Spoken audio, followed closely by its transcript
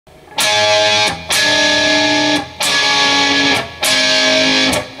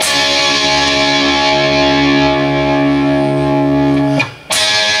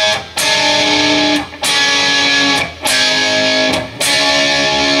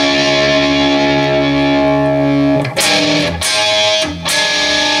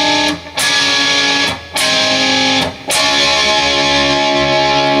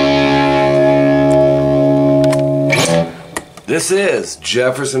This is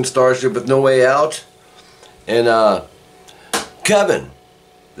Jefferson Starship with No Way Out. And Kevin,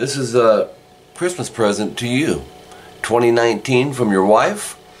 this is a Christmas present to you. 2019 from your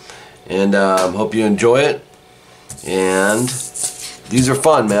wife. And hope you enjoy it. And these are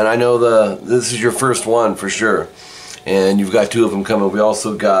fun, man. I know this is your first one for sure. And you've got two of them coming. We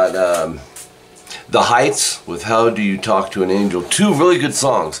also got The Heights with How Do You Talk to an Angel. Two really good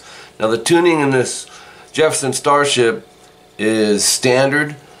songs. Now the tuning in this Jefferson Starship is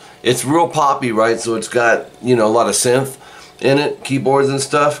standard. It's real poppy, right? So it's got, you know, a lot of synth in it, keyboards and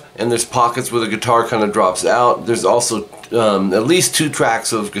stuff, and there's pockets where the guitar kind of drops out. There's also at least 2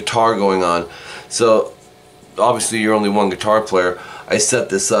 tracks of guitar going on. So obviously you're only one guitar player. I set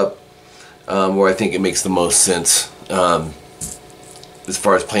this up where I think it makes the most sense as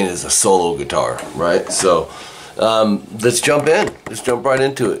far as playing as a solo guitar, right? So let's jump in. Let's jump right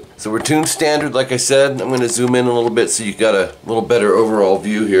into it. So we're tuned standard, like I said. I'm going to zoom in a little bit so you got a little better overall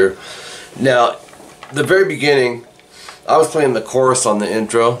view here. Now, the very beginning, I was playing the chorus on the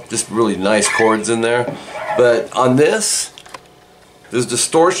intro, just really nice chords in there. But on this, there's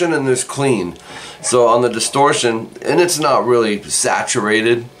distortion and there's clean. So on the distortion, and it's not really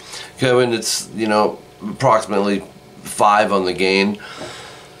saturated, Kevin, it's, you know, approximately 5 on the gain.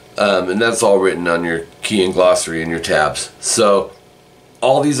 And that's all written on your key and glossary and your tabs. So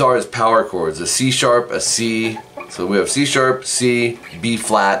all these are is power chords, a C sharp, a C. So we have C sharp, C, B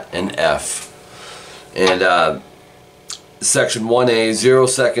flat, and F. And section 1A, 0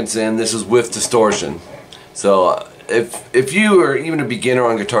 seconds in, this is with distortion. So if you are even a beginner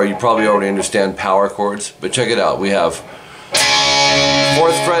on guitar, you probably already understand power chords. But check it out. We have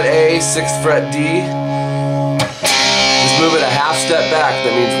 4th fret A, 6th fret D. Just move it a half step back,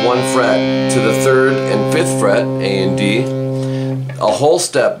 that means 1 fret to the 3rd and 5th fret, A and D. A whole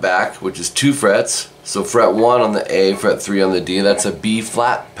step back, which is 2 frets, so fret 1 on the A, fret 3 on the D, that's a B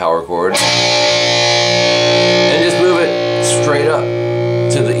flat power chord. And just move it straight up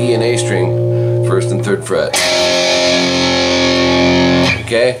to the E and A string, 1st and 3rd fret.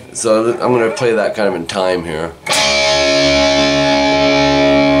 Okay, so I'm going to play that kind of in time here.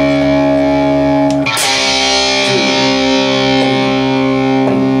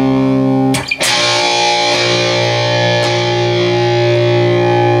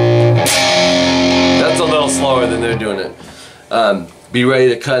 Than they're doing it. Be ready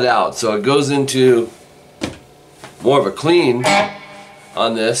to cut out. So it goes into more of a clean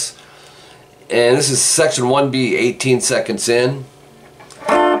on this, and this is section 1B, 18 seconds in,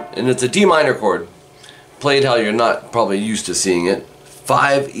 and it's a D minor chord played how you're not probably used to seeing it.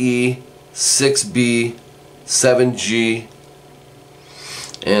 5E, 6B, 7G,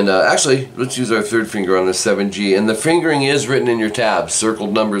 and actually let's use our 3rd finger on the 7G, and the fingering is written in your tabs.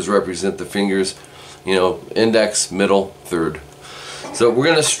 Circled numbers represent the fingers. You know, index, middle, 3rd. So we're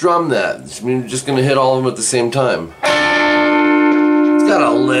going to strum that. We're just going to hit all of them at the same time. It's got a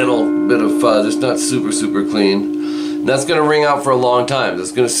little bit of fuzz. It's not super clean. And that's going to ring out for a long time.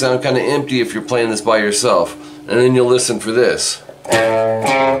 It's going to sound kind of empty if you're playing this by yourself. And then you'll listen for this.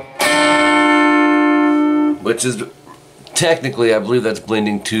 Which is, technically, I believe that's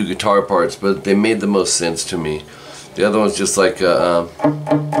blending 2 guitar parts, but they made the most sense to me. The other one's just like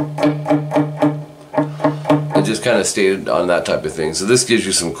it just kind of stayed on that type of thing. So this gives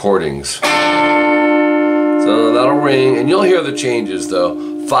you some chordings. So that'll ring, and you'll hear the changes though.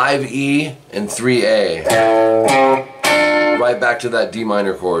 5E and 3A. Right back to that D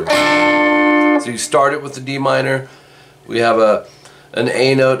minor chord. So you start it with the D minor. We have an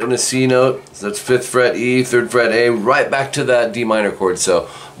A note and a C note. So that's 5th fret E, 3rd fret A, right back to that D minor chord. So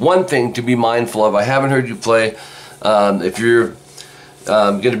one thing to be mindful of, I haven't heard you play, if you're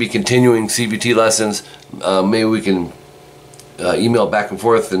going to be continuing CVT lessons, maybe we can email back and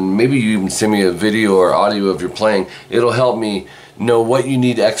forth, and maybe you even send me a video or audio of your playing. It'll help me know what you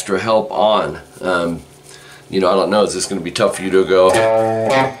need extra help on. You know, I don't know, is this going to be tough for you to go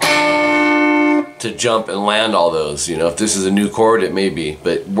to jump and land all those? You know, if this is a new chord, it may be,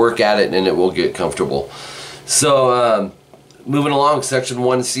 but work at it and it will get comfortable. So moving along, section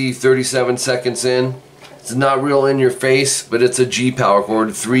 1C, 37 seconds in. It's not real in your face, but it's a G power chord,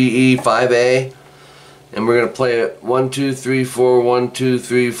 3E, 5A, and we're gonna play it 1 2 3 4 1 2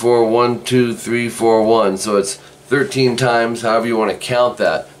 3 4 1 2 3 4 1. So it's 13 times, however you want to count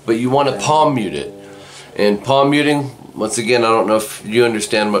that. But you want to palm mute it. And palm muting, once again, I don't know if you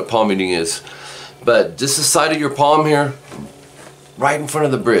understand what palm muting is, but just the side of your palm here, right in front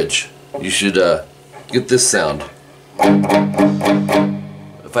of the bridge, you should get this sound.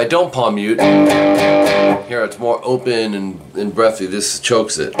 If I don't palm mute, here it's more open and breathy. This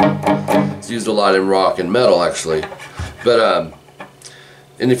chokes it. It's used a lot in rock and metal actually. But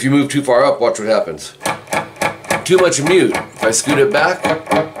And if you move too far up, watch what happens. Too much mute. If I scoot it back,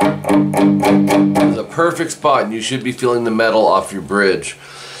 it's a perfect spot, and you should be feeling the metal off your bridge.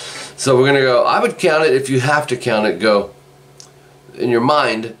 So we're gonna go, I would count it, if you have to count it, go in your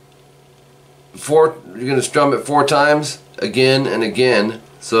mind, you're gonna strum it 4 times, again and again.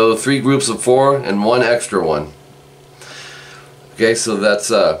 So 3 groups of 4 and 1 extra one. Okay, so that's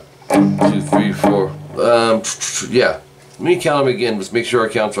 2, 3, 4. Yeah. Let me count them again. Just make sure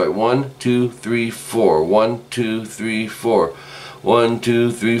I count right. 1, 2, 3, 4. 1, 2, 3, 4. 1,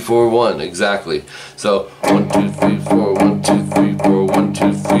 2, 3, 4, 1. Exactly. So 1, 2, 3, 4. 1, 2, 3, 4. 1,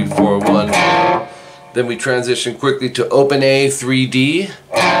 2, 3, 4. 1. Then we transition quickly to open A 3D.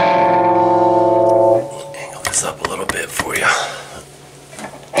 Angle this up a little bit for you.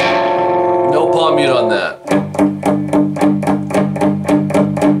 No palm mute on that.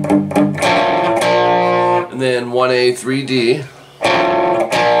 Then 1A 3D,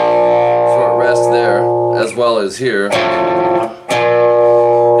 short rest there as well as here,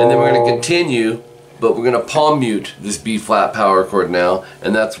 and then we're going to continue, but we're going to palm mute this B flat power chord now,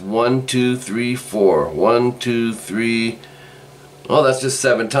 and that's 1, 2, 3, 4, 1, 2, 3. Well, that's just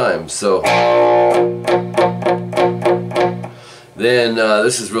 7 times. So then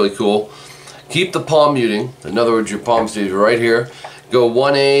this is really cool. Keep the palm muting. In other words, your palm stays right here. Go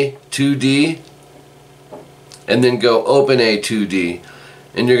 1A 2D. And then go open A 2D,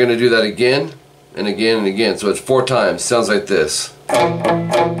 and you're going to do that again and again and again. So it's 4 times. Sounds like this.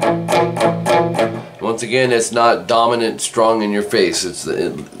 Once again, it's not dominant, strong in your face. It's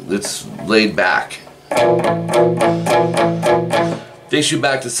laid back. Takes you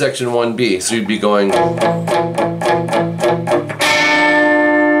back to section 1B. So you'd be going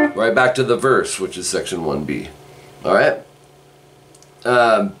right back to the verse, which is section 1B. All right.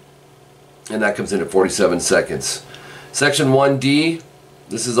 And that comes in at 47 seconds. Section 1D,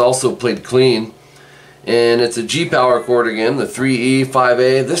 this is also played clean, and it's a G power chord again, the 3E,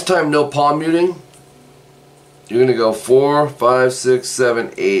 5A. This time no palm muting. You're going to go 4, 5, 6,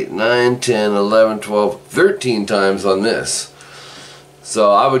 7, 8, 9, 10, 11, 12, 13 times on this.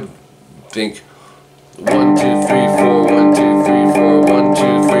 So I would think 1, 2, 3, 4, 1, 2, 3, 4, 1,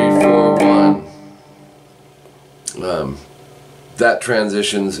 2, 3, 4, 1. That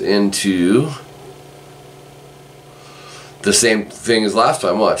transitions into the same thing as last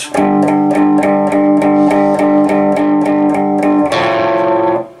time. Watch.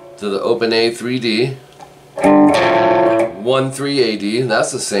 To the open A 3D, 1 3 AD.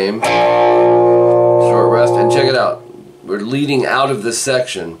 That's the same. Short rest, and check it out. We're leading out of this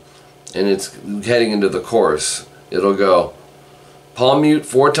section, and it's heading into the chorus. It'll go palm mute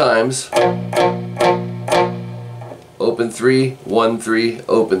 4 times. Open 3, 1, 3,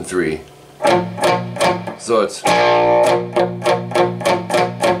 open 3. So it's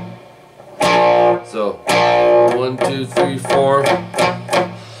so 1, 2, 3, 4,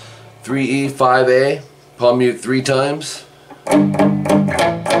 3E, 5A, palm mute 3 times, and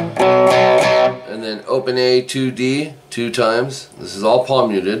then open A 2D 2 times. This is all palm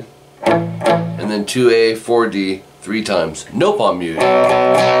muted, and then 2A 4D 3 times. No palm mute.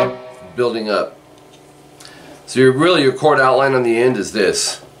 Building up. So your chord outline on the end is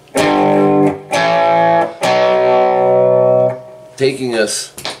this. Taking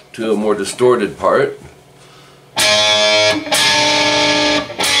us to a more distorted part.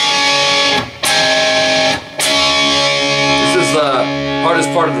 This is the hardest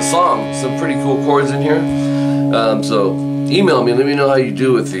part of the song. Some pretty cool chords in here. So email me, let me know how you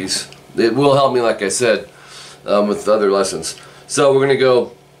do with these. It will help me, like I said, with other lessons. So we're going to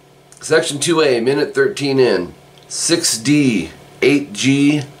go section 2A, minute 13 in. 6D,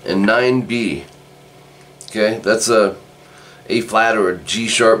 8G, and 9B. Okay, that's a flat or a G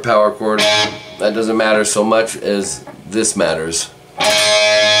sharp power chord. That doesn't matter so much as this matters. The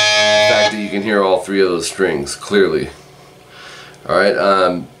fact that you can hear all 3 of those strings clearly. Alright,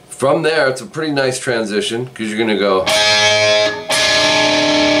 from there it's a pretty nice transition, because you're going to go,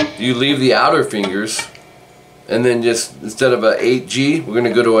 you leave the outer fingers, and then just instead of a 8G, we're going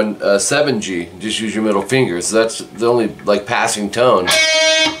to go to a 7G. Just use your middle finger. So that's the only like passing tone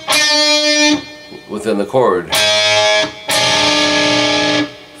within the chord.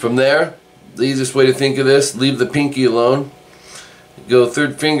 From there, the easiest way to think of this, leave the pinky alone. Go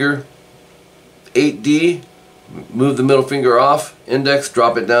 3rd finger, 8D, move the middle finger off, index,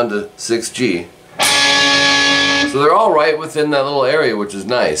 drop it down to 6G. So they're all right within that little area, which is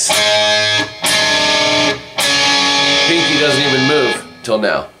nice. Pinky doesn't even move till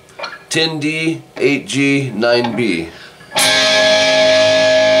now. 10D, 8G, 9B.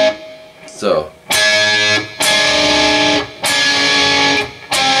 So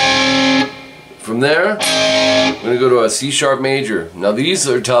there, I'm going to go to a C sharp major. Now these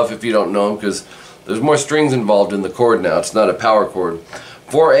are tough if you don't know them because there's more strings involved in the chord now. It's not a power chord.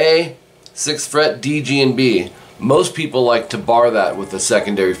 4A, 6th fret, D, G, and B. Most people like to bar that with a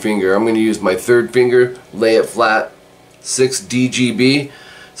secondary finger. I'm going to use my 3rd finger, lay it flat, 6, D, G, B.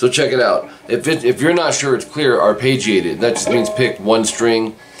 So check it out. If you're not sure it's clear, arpeggiate it. That just means pick one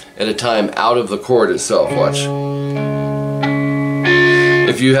string at a time out of the chord itself. Watch.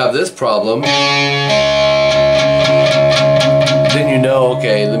 If you have this problem, then you know,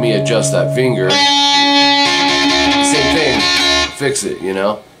 okay, let me adjust that finger. Same thing. Fix it, you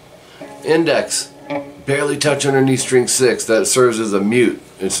know. Index. Barely touch underneath string 6. That serves as a mute.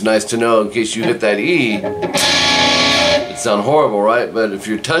 It's nice to know in case you hit that E. It sounds horrible, right? But if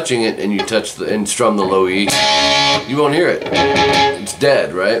you're touching it and you touch and strum the low E, you won't hear it. It's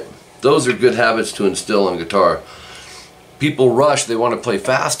dead, right? Those are good habits to instill on guitar. People rush, they want to play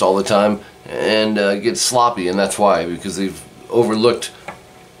fast all the time and get sloppy, and that's why, because they've overlooked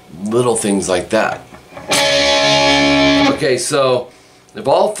little things like that. Okay, so if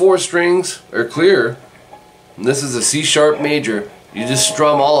all 4 strings are clear, and this is a C sharp major, you just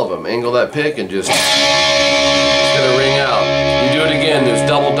strum all of them, angle that pick, and just it's gonna ring out. You do it again, there's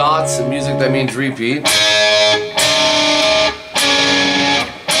double dots in music, that means repeat.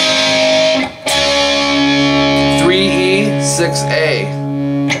 6A.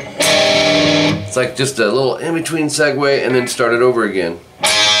 It's like just a little in-between segue and then start it over again.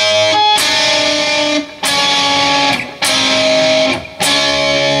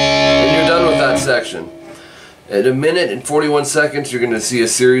 And you're done with that section. At 1 minute and 41 seconds you're going to see a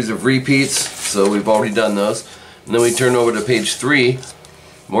series of repeats, so we've already done those. And then we turn over to page 3,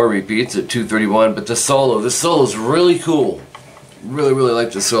 more repeats at 2:31, but this solo is really cool. Really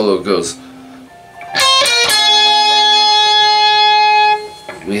like the solo. It goes.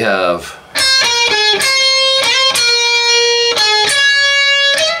 We have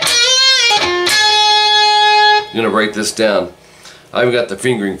I'm going to break this down. I've got the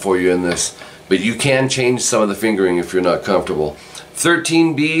fingering for you in this, but you can change some of the fingering if you're not comfortable.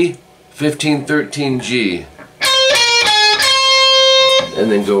 13B, 15, 13G, and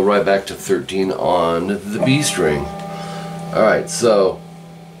then go right back to 13 on the B string. Alright, so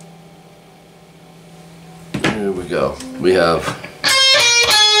here we go. We have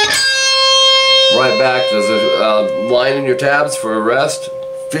right back, there's a line in your tabs for a rest.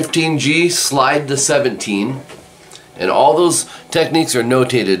 15G, slide to 17. And all those techniques are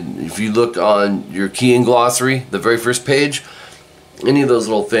notated. If you look on your keying glossary, the very first page, any of those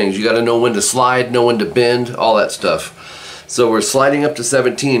little things, you got to know when to slide, know when to bend, all that stuff. So we're sliding up to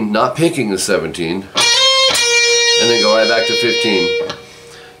 17, not picking the 17, and then go right back to 15.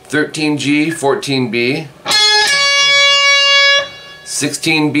 13G, 14B,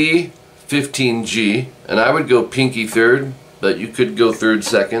 16B, 15G, and I would go pinky 3rd, but you could go 3rd,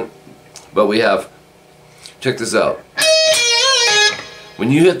 2nd. But we have, check this out. When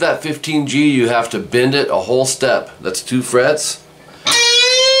you hit that 15G, you have to bend it a whole step. That's 2 frets.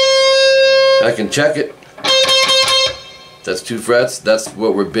 I can check it. That's 2 frets. That's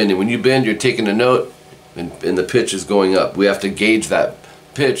what we're bending. When you bend, you're taking a note, and the pitch is going up. We have to gauge that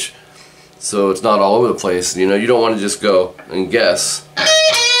pitch so it's not all over the place. You know, you don't want to just go and guess.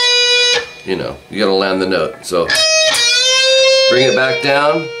 You know, you got to land the note. So bring it back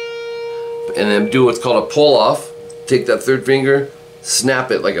down, and then do what's called a pull off. Take that 3rd finger, snap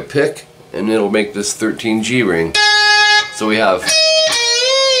it like a pick, and it'll make this 13G ring. So we have,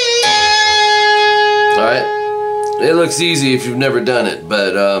 alright, it looks easy if you've never done it,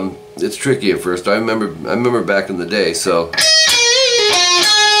 but it's tricky at first. I remember back in the day. So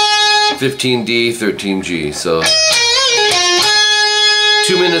 15D, 13G, so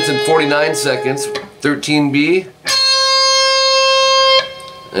 2 minutes and 49 seconds, 13B.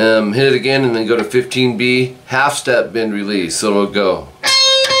 Hit it again and then go to 15B, half step, bend, release, so it'll go.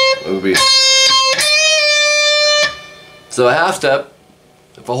 It'll be. So a half step,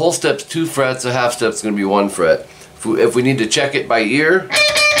 if a whole step's 2 frets, a half step's going to be 1 fret. If we need to check it by ear,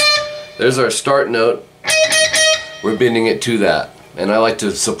 there's our start note. We're bending it to that. And I like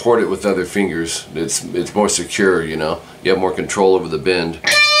to support it with other fingers. It's more secure, you know. You have more control over the bend.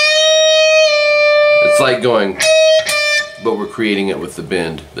 It's like going, but we're creating it with the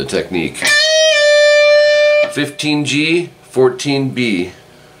bend, the technique. 15G, 14B.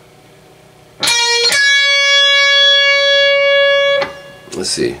 Let's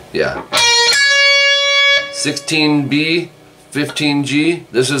see, yeah. 16B, 15G.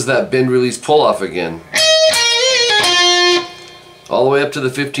 This is that bend, release, pull off again. All the way up to the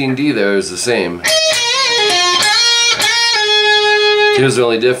 15D there is the same. Here's the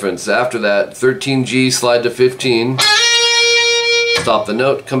only difference. After that, 13G, slide to 15. Stop the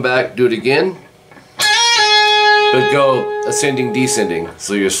note, come back, do it again. But go ascending, descending.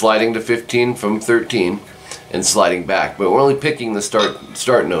 So you're sliding to 15 from 13 and sliding back. But we're only picking the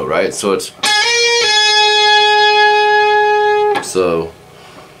start note, right? So it's... So...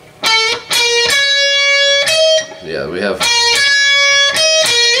 Yeah, we have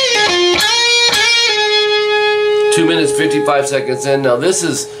 2 minutes 55 seconds in. Now this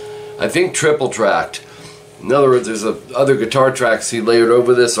is, I think, triple tracked. In other words, there's other guitar tracks he layered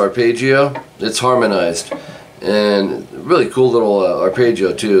over this arpeggio. It's harmonized, and really cool little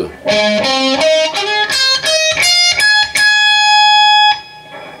arpeggio too.